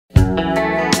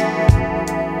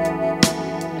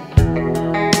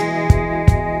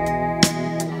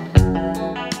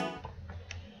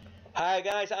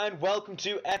welcome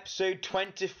to episode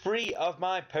 23 of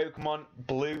my Pokemon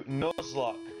Blue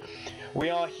Nuzloke.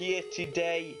 We are here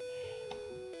today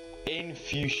in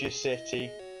Fuchsia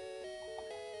City.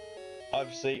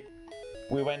 Obviously,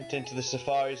 we went into the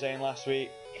Safari Zone last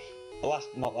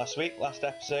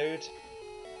episode,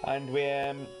 and we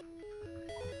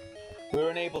were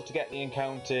unable to get the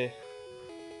encounter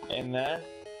in there,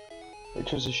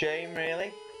 which was a shame,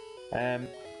 really.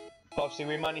 Obviously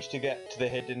we managed to get to the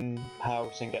hidden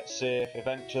house and get Surf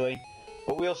eventually,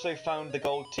 but we also found the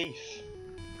gold teeth.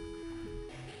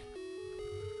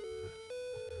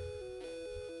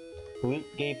 Luke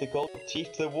gave the gold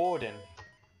teeth to the Warden.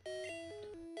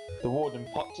 The Warden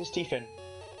popped his teeth in.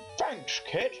 "Thanks,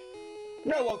 kid.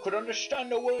 No one could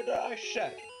understand a word that I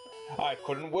said. I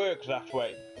couldn't work that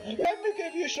way. Let me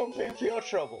give you something for your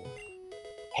trouble."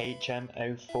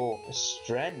 HM04 for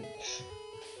strength.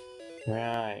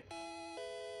 Right.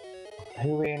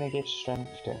 Who are we going to give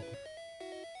strength to?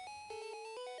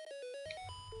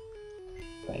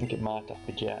 I think it might have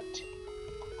to be Jet.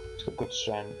 It's got good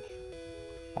strength,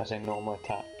 as in normal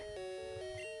attack.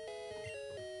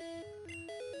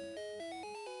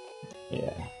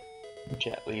 Yeah,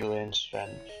 Jet Li learns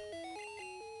strength.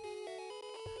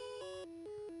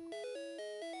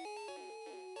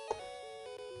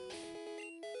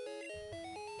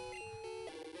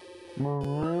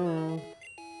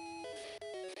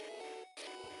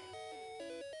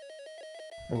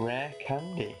 Rare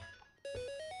candy.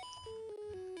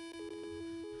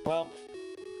 Well,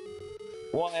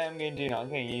 what I am going to do now, I'm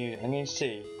going to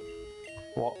see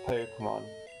what Pokemon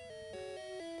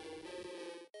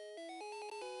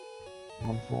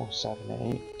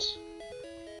 1478.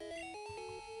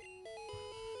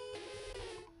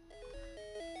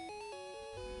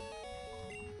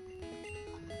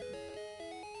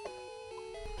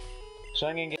 So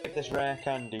I'm going to give this rare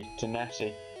candy to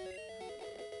Nessie.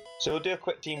 So we'll do a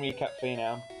quick team recap for you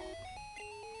now.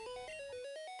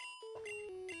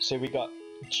 So we got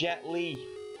Jet Li,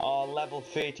 our level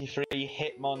 33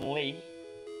 Hitmonlee,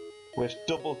 with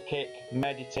double kick,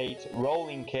 meditate,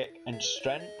 rolling kick and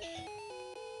strength.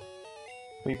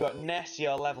 We've got Nessie,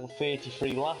 our level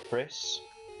 33 Lapras,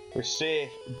 with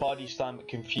Surf, body slam,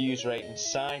 confuse rate and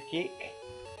psychic.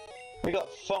 We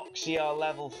got Foxy, our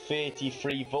level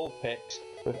 33 Vulpix,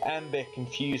 with Ember,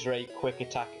 confuse rate, quick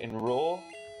attack and roar.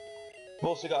 We've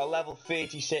also got a level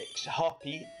 36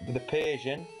 Hoppy with a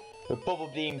Persian, with Bubble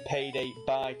Beam, Payday,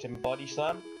 Bite and Body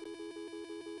Slam.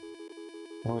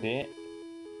 Oh dear,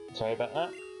 sorry about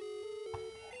that.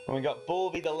 And we got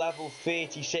Bulby, the level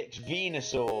 36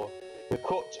 Venusaur, with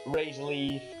Cut, Razor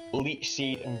Leaf, Leech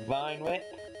Seed and Vine Whip.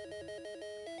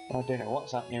 I don't know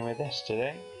what's happening with this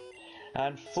today.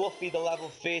 And Fluffy, the level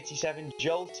 37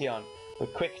 Jolteon,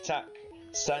 with Quick Attack,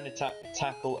 Sand Attack,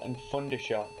 Tackle and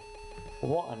Thundershock.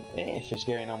 What on earth is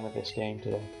going on with this game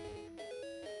today?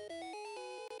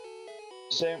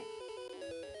 So,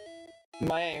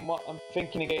 my aim, what I'm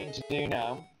thinking of going to do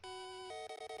now...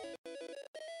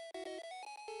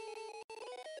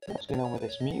 What's going on with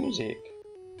this music?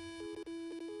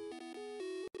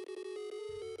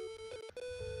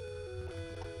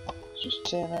 Let's just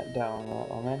turn that down a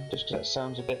little then, just because that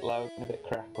sounds a bit loud and a bit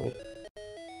crackly.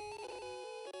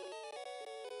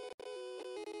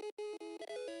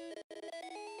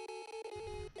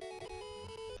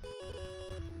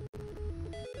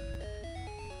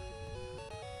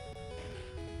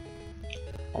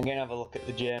 I'm going to have a look at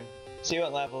the gym, see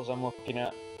what levels I'm looking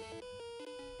at.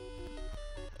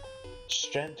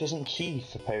 Strength isn't key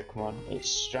for Pokemon, it's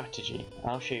strategy.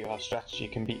 I'll show you how strategy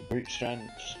can beat brute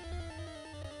strength.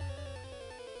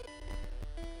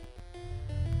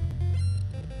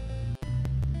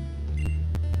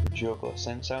 Juggler,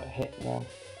 sense out hit now.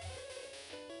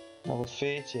 Level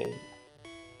 38.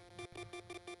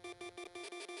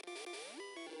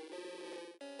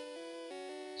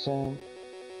 So...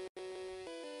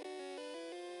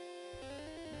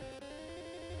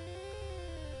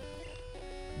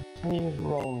 Can you use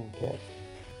rolling kick?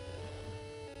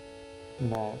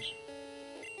 No.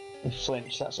 You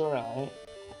flinch, that's alright.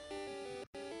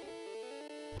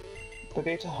 If I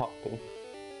go to Hoppy.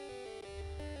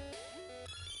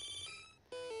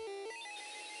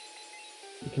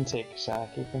 You can take a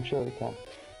psychic, I'm sure you can.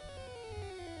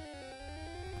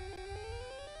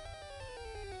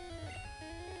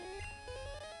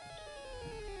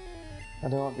 I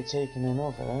don't want to be taking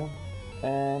another.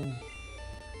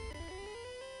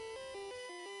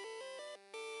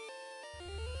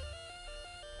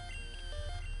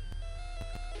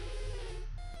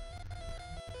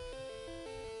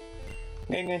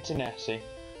 I'm going to Nessie.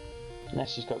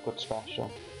 Nessie's got good special.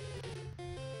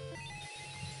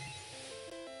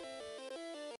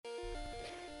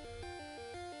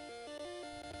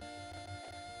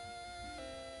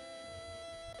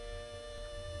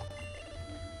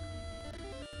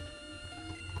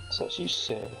 So let's use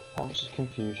Surf. How much does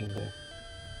Confusion do?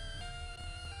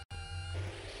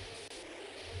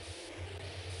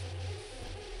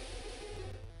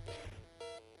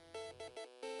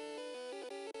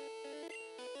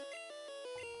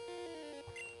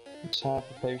 Let's have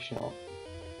the potion up.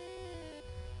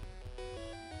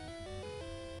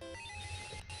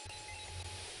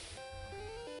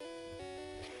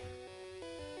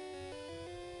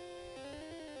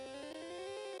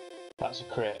 That's a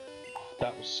crit.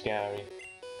 That was scary.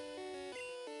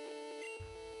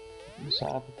 Let's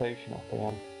have the potion up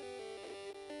again.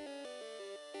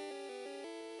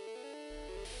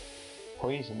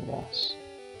 Poison gas.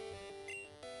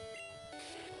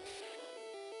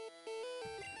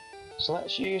 So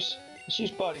let's use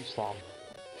Body Slam.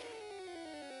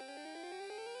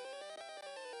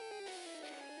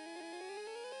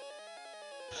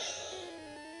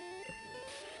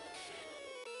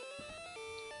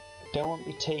 Don't want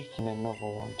to be taking another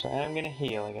one, so I'm going to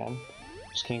heal again.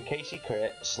 Just in case he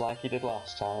crits, like he did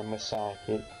last time with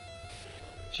Psychic.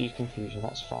 Just use Confusion,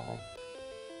 that's fine.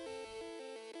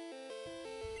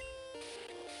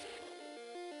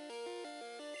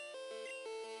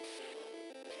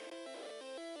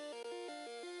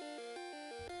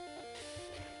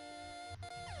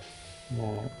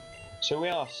 Right. So we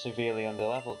are severely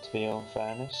underleveled, to be all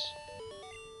fairness,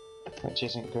 which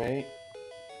isn't great.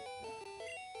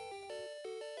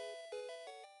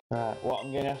 Right, what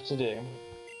I'm going to have to do...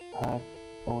 oh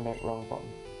no, wrong button.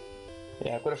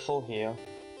 Yeah, I've got a full heal.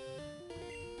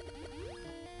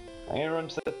 I'm going to run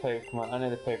to the Pokemon. I know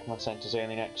the Pokemon Centre's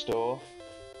only next door.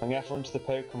 I'm going to have to run to the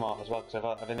Pokemon as well,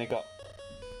 because I've only got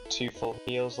 2 full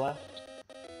heals left.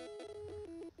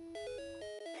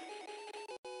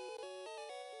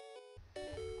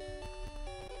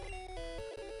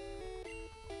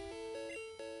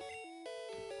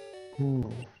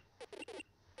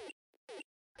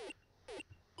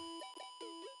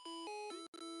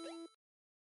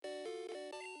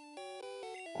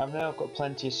 I've now got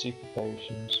plenty of super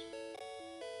potions.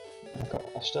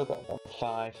 I've still got about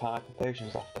 5 hyper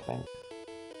potions left, I think.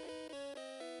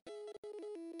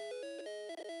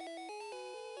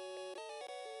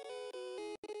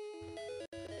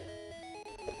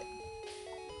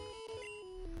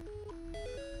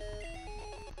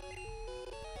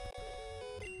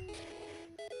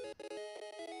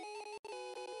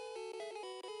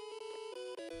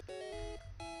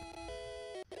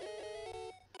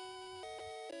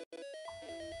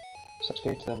 So let's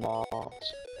go to the mart.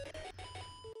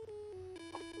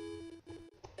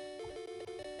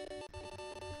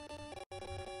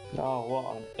 Oh, what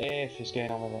on earth is going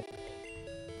on with it?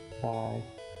 Right.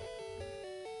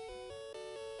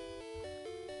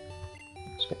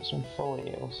 Let's get some full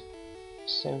heals.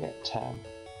 So we get 10.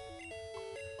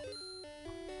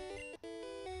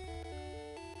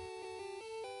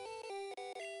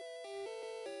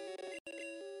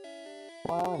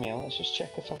 Well, I mean, let's just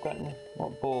check if I've got any,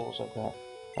 what balls I've got.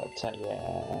 I'll tell you.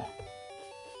 Yeah.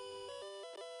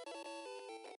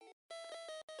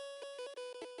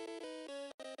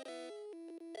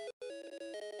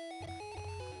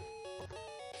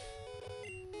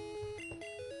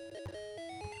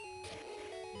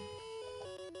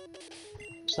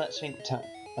 So let's think.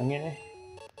 I'm gonna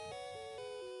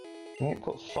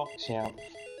put Foxy out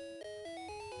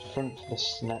front for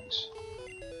this next.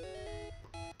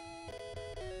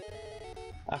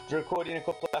 After recording a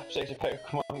couple of episodes of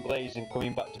Pokemon Blaze and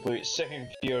coming back to Blue, it's so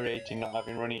infuriating not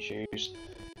having running shoes.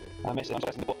 I miss it. I'm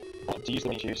pressing the button to use the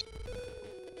running shoes.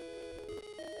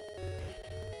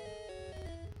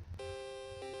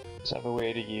 Let's have a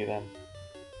word of you then.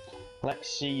 Let's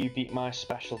see you beat my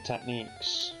special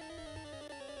techniques.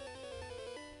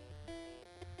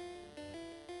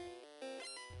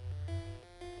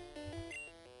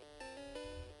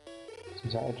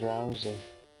 Is that a drowsy?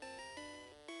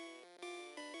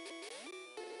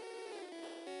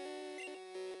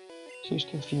 She's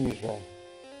confused, Ray.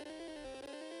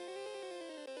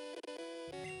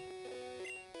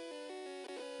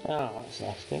 Oh, that's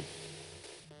nasty.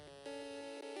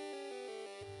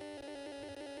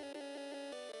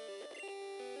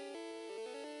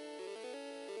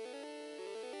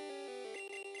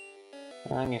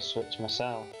 I'm going to switch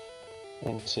myself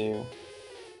into...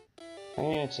 I'm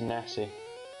going into Nessie.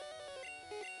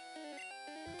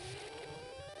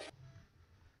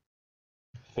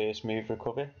 First move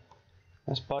recover.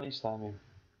 Let's body slam him.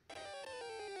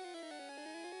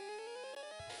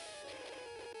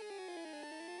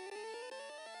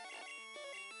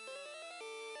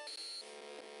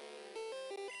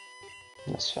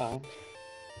 That's fine.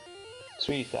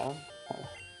 Squeeze down.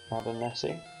 Well done,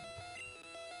 Nessie.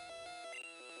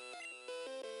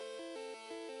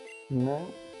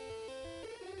 No.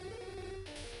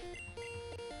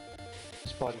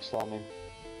 It's body slamming.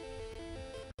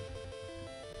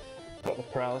 Got the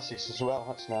paralysis as well,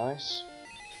 that's nice.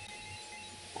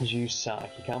 Use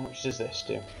psychic. How much does this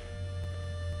do?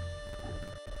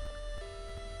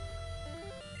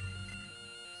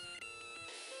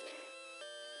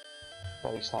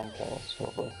 Body slam kills,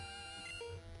 lovely.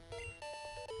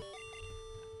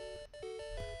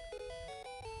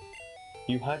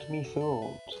 You had me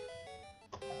fooled.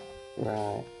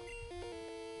 Right.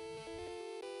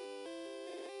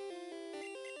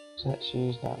 So let's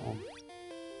use that one.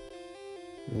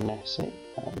 Mess it,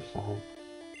 that'll be fine.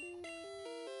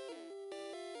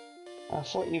 I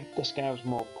thought this guy was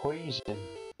more poison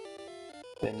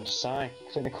than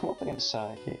psychic. So they come up against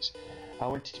psychics. I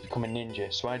wanted to become a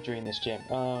ninja, so I joined this gym.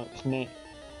 Oh, it's me.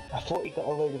 I thought he got a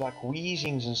load of like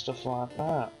wheezings and stuff like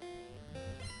that.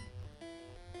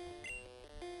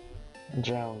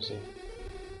 Drowsy.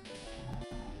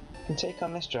 I can take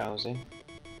on this drowsy.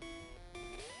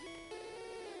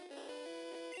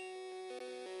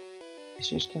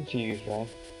 Let's use confused, right?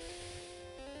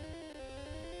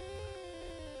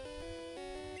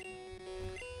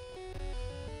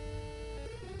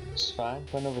 It's fine.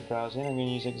 Put another drowsy in. I'm going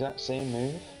to use the exact same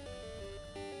move.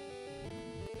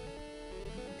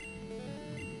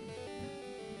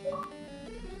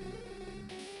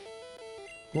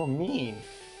 You're mean.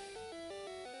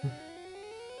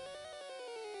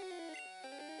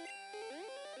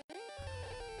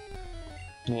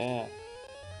 Yeah.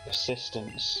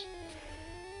 Persistence.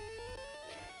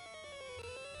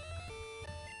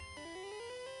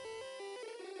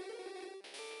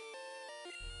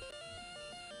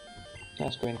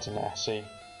 Let's go into Nessie.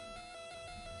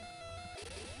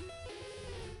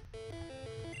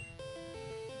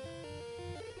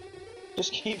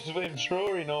 Just keeps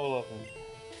withdrawing all of them.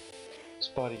 It's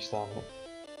body slam it.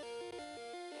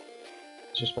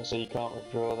 Just about to say you can't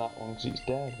withdraw that one because it's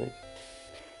dead, but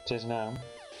it is now.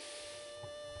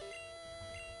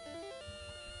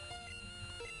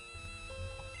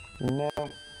 No,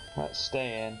 let's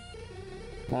stay in.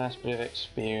 Nice bit of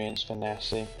experience for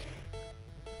Nessie.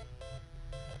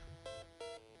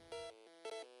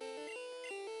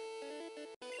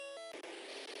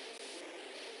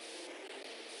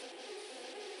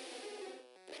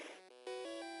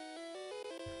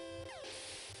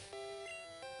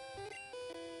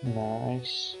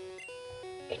 Nice.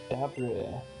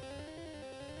 Kadabra.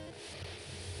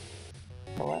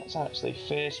 Well, that's actually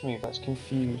first move, that's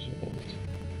confusing.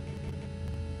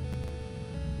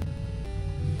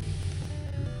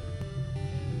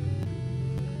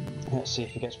 Let's see if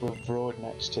he gets withdrawn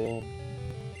next turn.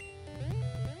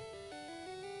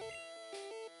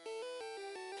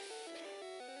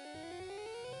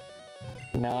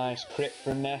 Nice crit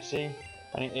from Nessie,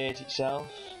 and it ate itself.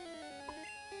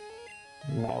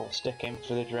 Now we'll stick in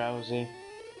for the drowsy.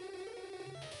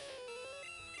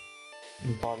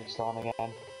 And body slam again.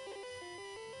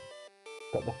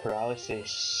 Got the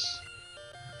paralysis.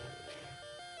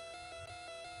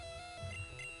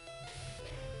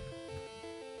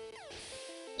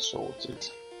 Sorted.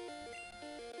 So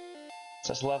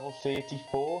that's level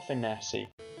 34 for Nessie.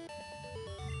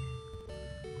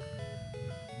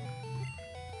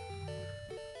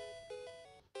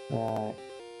 Right.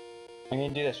 I'm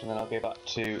going to do this and then I'll go back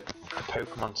to the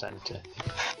Pokemon Center.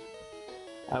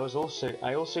 I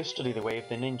also study the way of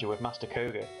the ninja with Master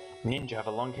Koga. Ninja have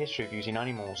a long history of using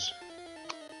animals.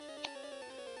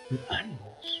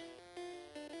 Animals?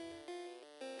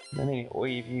 I mean, all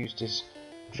you've used is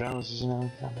drowsies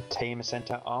and a tamer sent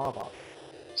out Arbok.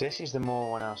 So this is the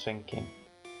more one I was thinking.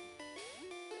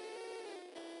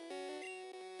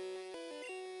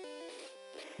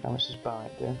 How much does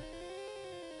Bite do?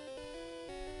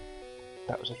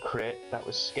 That was a crit, that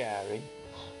was scary.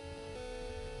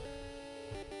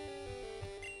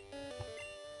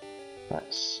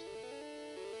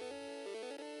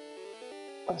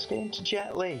 Let's get into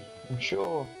Jet Li. I'm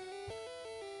sure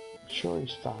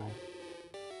he's fine.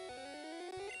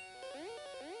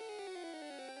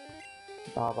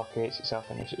 Arbok hates itself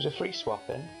in this. It was a free swap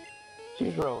in.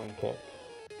 Use rolling kick.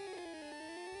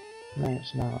 No,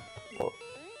 it's not. But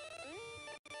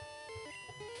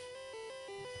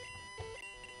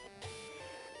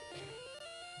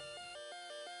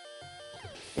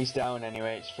he's down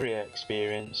anyway. It's free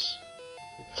experience.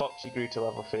 Foxy grew to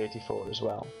level 34 as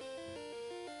well.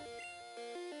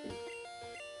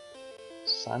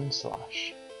 Sand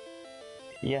Slash.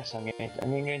 Yes, I'm going to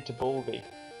go into Bulby.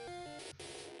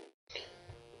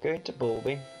 Go into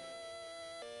Bulby.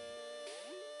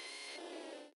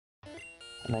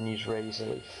 And then use Razor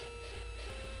Leaf.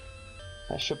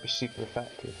 That should be super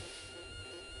effective.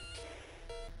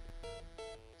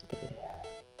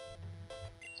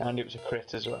 And it was a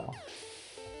crit as well.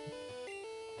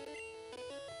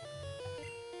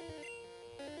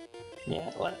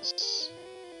 Yeah, let's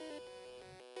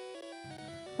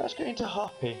go into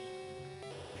Hoppy.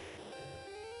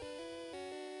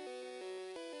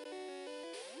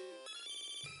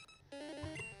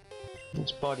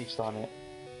 Let's body slam it.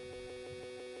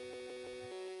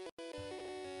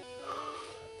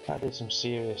 That did some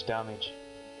serious damage.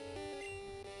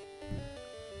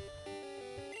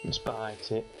 Let's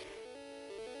bite it.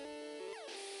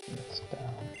 It's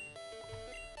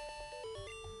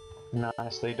down.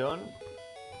 Nicely done.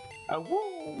 Oh,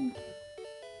 woo!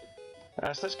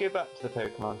 Right, so let's go back to the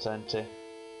Pokemon Center.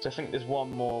 So I think there's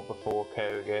one more before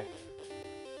Koga.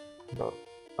 But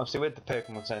obviously with the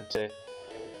Pokemon Center,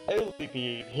 it'll be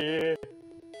being here.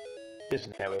 There's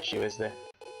no issue, is there?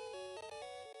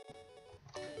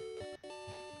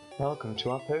 Welcome to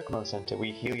our Pokemon Center.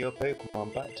 We heal your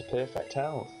Pokemon back to perfect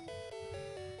health.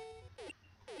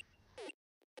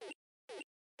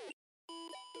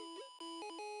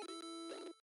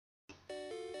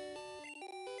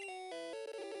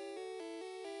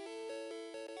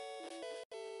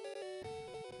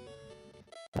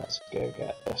 Let's go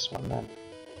get this one then.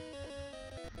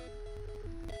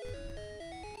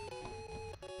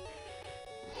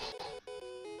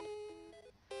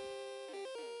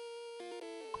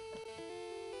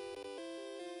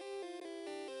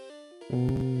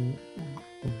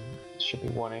 Should be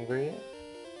one over here.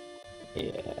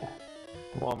 Yeah.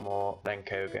 One more, then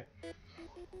Koga.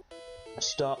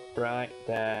 Stop right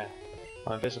there.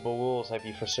 My invisible walls have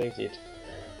you frustrated.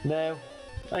 No,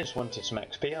 I just wanted some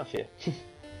XP off you.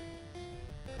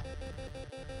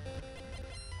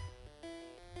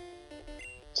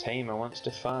 Tamer wants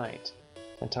to fight.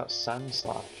 Sent out Sand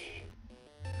Slash.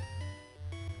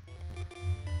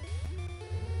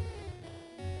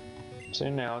 So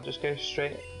now I'll just go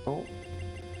straight. Oh,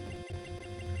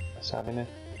 let's having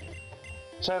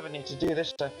it to do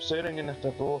this episode. I'm gonna have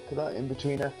to look at that in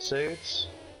between episodes.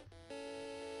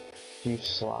 Use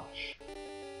Slash.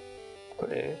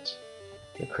 Could hit.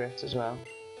 The crit as well.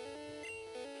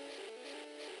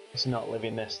 It's not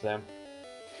living this though.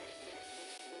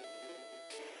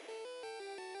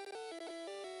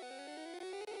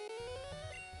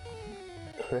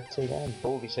 Crit again.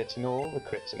 Baldy's hitting all the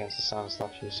crits against the Sand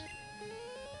Slashes.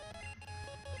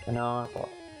 And now I've got.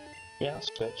 Yeah, I'll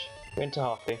switch. Go into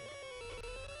Hoppy.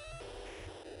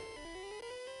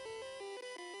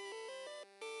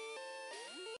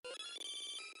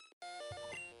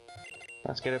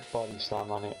 Let's get a body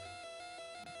slam on it.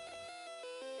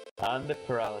 And the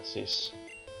paralysis.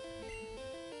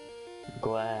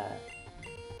 Glare.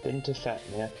 Didn't affect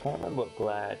me. I can't remember what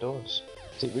glare does.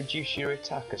 Does it reduce your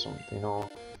attack or something, or?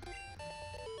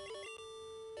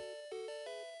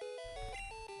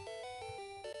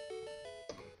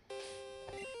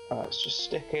 Alright, let's just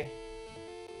stick a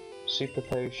super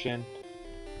potion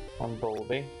on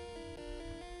Baldy.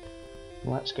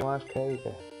 Let's go have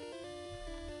Koga.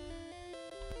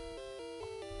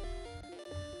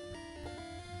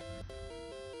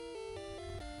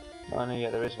 Oh no, yeah,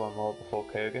 there is one more before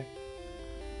Koga.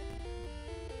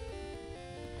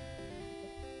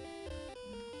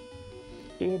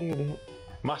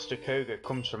 Master Koga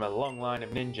comes from a long line of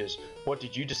ninjas. What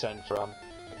did you descend from?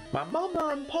 My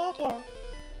mama and papa!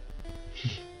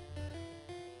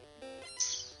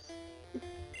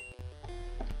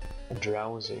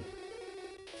 Drowsy.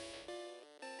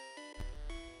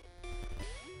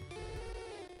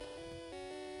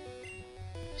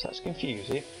 So that's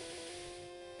confusing.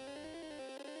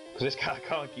 Because this guy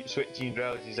can't keep switching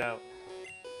Drowsies out.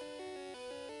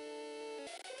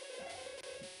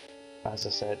 As I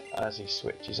said, as he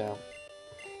switches out.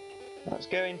 Let's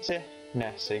go into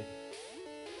Nessie.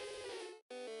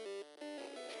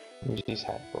 Use his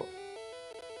headbutt.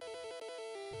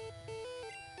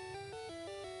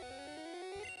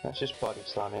 Let's just body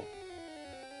slam it.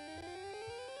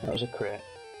 That was a crit.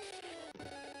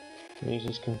 Use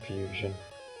his confusion.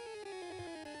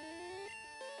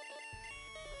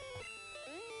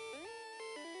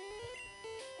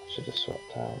 Should have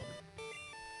swapped out.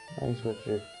 He's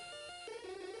withdrew.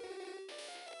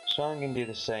 So I'm going to do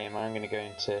the same. I'm going to go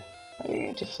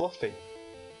into Fluffy.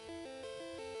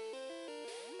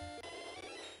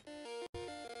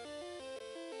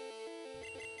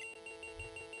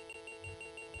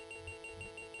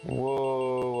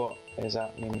 Whoa, what is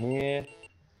happening here?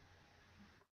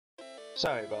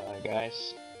 Sorry about that,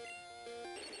 guys.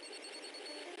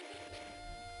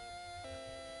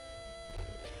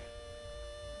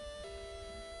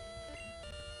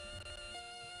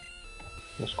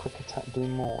 Does quick attack do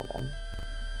more then?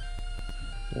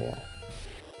 Yeah.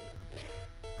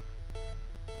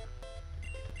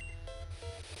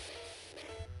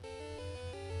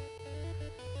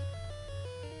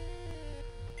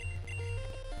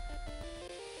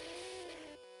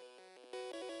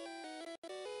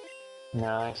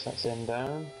 Nice, that's him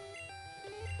down.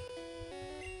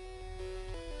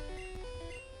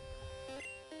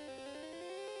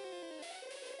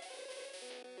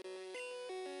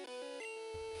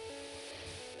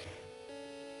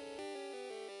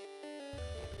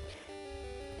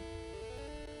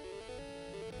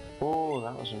 Oh,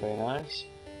 that wasn't very nice.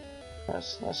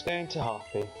 Let's go into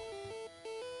Hoppy.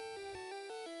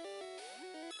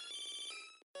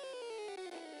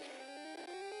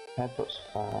 Headbutt's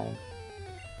fine.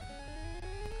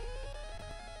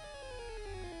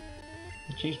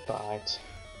 Use Bite.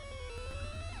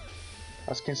 I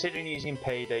was considering using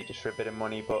Payday just for a bit of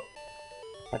money, but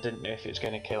I didn't know if it was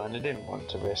going to kill and I didn't want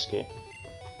to risk it.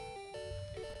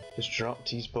 Just dropped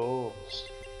his balls.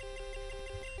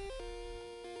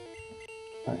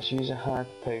 Let's use a hard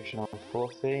potion on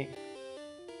Fluffy.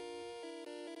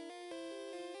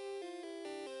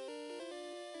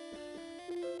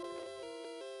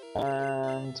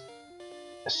 And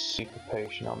a super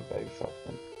potion on both of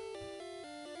them.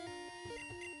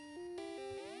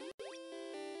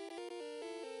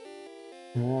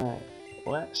 Right,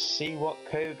 let's see what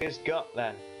Koga's got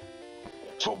then.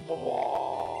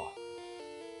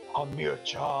 A mere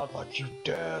child like you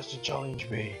dares to challenge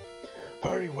me.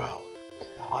 Very well,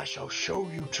 I shall show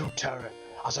you true terror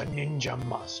as a ninja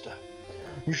master.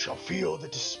 You shall feel the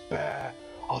despair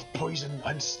of poison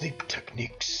and sleep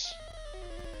techniques.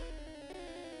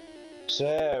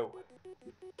 So,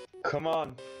 come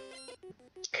on.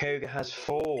 Koga has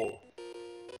 4.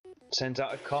 Sends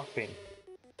out a coffin.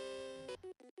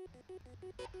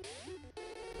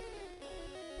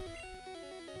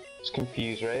 It's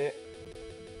confused, right?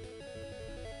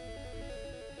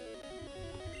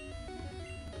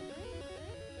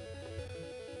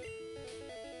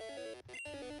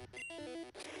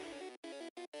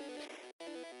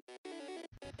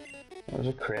 That was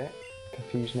a crit.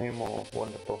 Confused no more.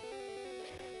 Wonderful.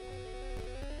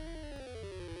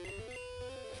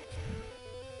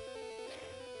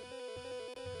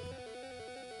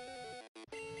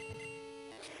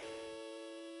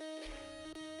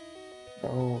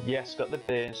 Oh, yes, got the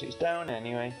burn, so it's down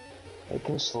anyway. It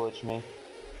can sludge me.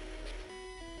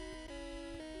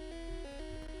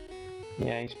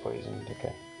 Yeah, he's poisoned,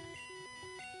 okay.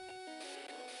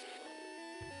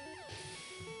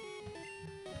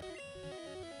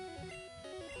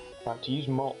 About to use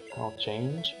Mop, I'll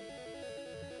change.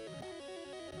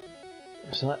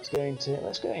 So let's go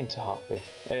into Hoppy.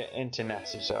 Into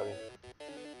Nessie, sorry.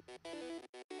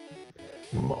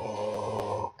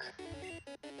 Mock.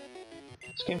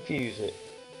 Let's confuse it.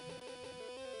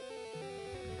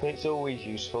 But it's always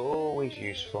useful, always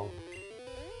useful.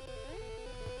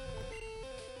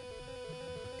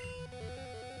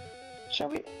 Shall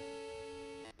we?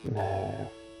 No.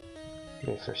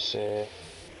 Go for safe.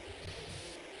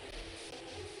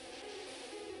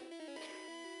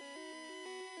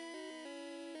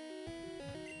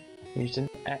 Used an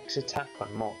X attack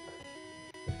on Mock.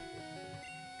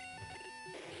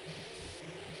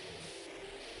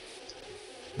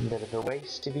 A bit of a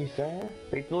waste, to be fair,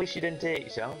 but at least you didn't hurt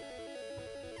yourself.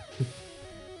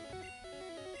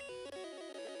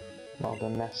 Well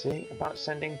done, Nessie. About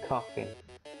sending coffin.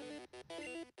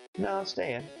 No, I'll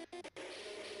stay in.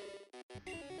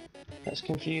 Let's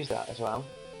confuse that as well.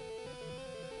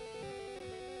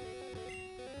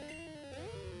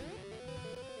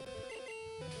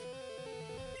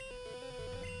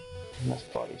 And let's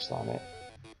body slam it.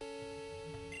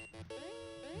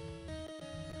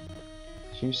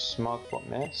 Use Smog but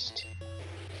missed.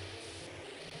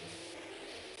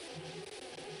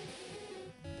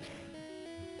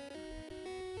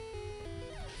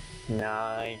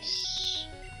 Nice.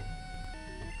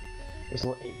 It's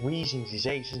like Weezing's his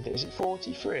ace, isn't it? Is it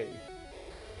 43?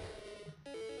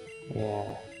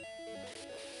 Yeah.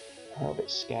 A little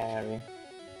bit scary.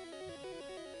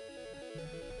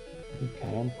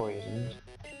 Okay, I'm poisoned.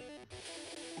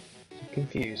 So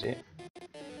confuse it.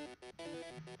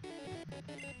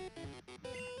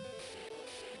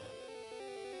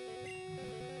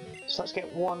 So let's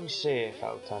get one safe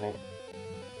out on it.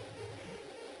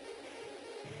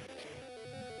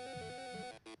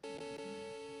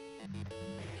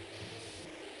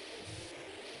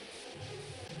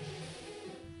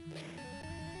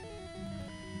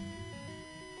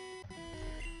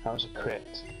 That was a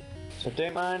crit. So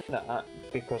don't mind that,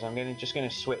 because I'm just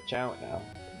gonna switch out now.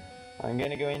 I'm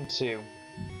gonna go into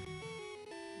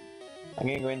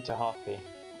Hoppy.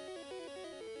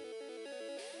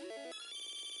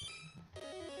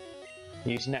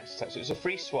 Use next attack, so it's a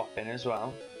free swap in as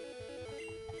well.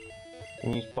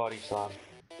 And use body slam.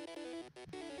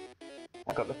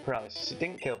 I got the paralysis. It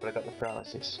didn't kill, but I got the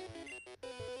paralysis.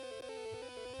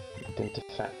 It didn't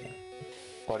affect me.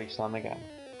 Body slam again.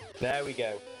 There we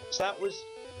go. So that was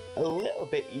a little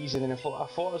bit easier than I thought.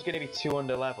 I thought I was going to be too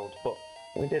under leveled, but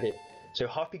we did it. So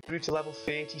Hoppy grew to level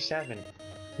 37.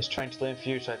 He's trying to learn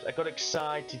Fury Swipes. I got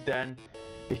excited then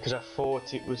because I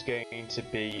thought it was going to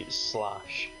be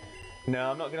Slash.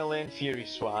 No, I'm not going to learn Fury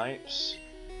Swipes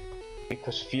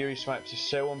because Fury Swipes is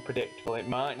so unpredictable. It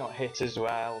might not hit as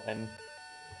well, and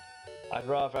I'd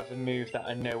rather have a move that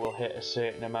I know will hit a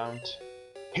certain amount.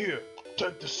 Here,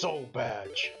 take the Soul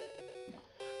Badge.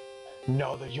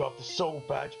 Now that you have the Soul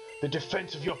Badge, the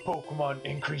defense of your Pokemon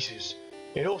increases.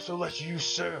 It also lets you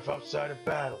surf outside of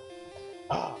battle.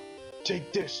 Ah,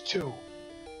 take this too.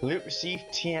 Loot received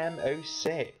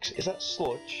TM06. Is that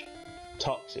Sludge?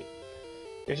 Toxic.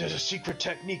 It is a secret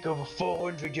technique over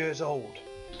 400 years old.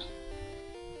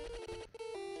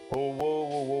 Oh, whoa,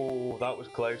 whoa, whoa, that was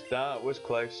close, that was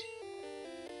close.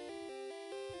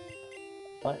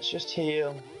 Let's just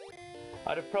heal.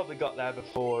 I'd have probably got there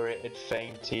before it had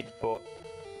fainted, but...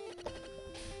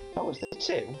 That was the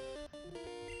 2?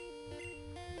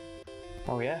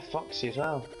 Oh yeah, Foxy as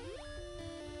well.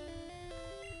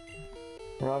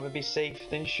 Rather be safe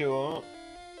than sure.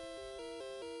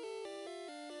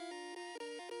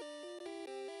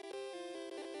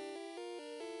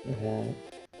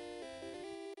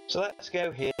 So let's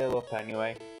go heal up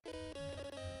anyway.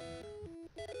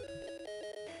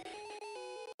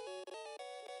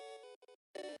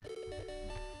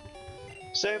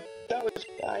 So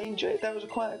I enjoyed it. That was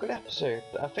quite a good episode.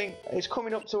 I think it's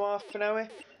coming up to half an hour.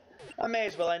 I may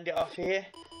as well end it off here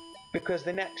because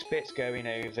the next bit's going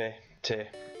over to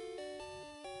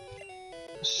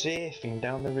surfing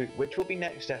down the route, which will be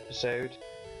next episode.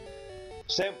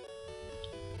 So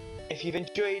if you've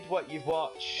enjoyed what you've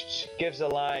watched, give us a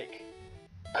like,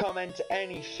 comment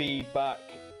any feedback,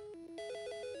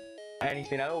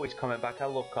 anything. I always comment back. I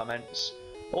love comments.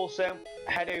 Also,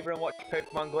 head over and watch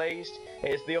Pokemon Glazed.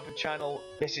 It is the other channel.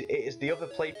 It is the other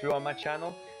playthrough on my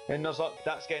channel. And Nuzloke,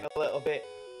 that's getting a little bit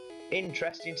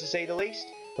interesting to say the least.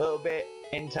 A little bit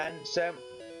intense. So,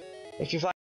 if you've liked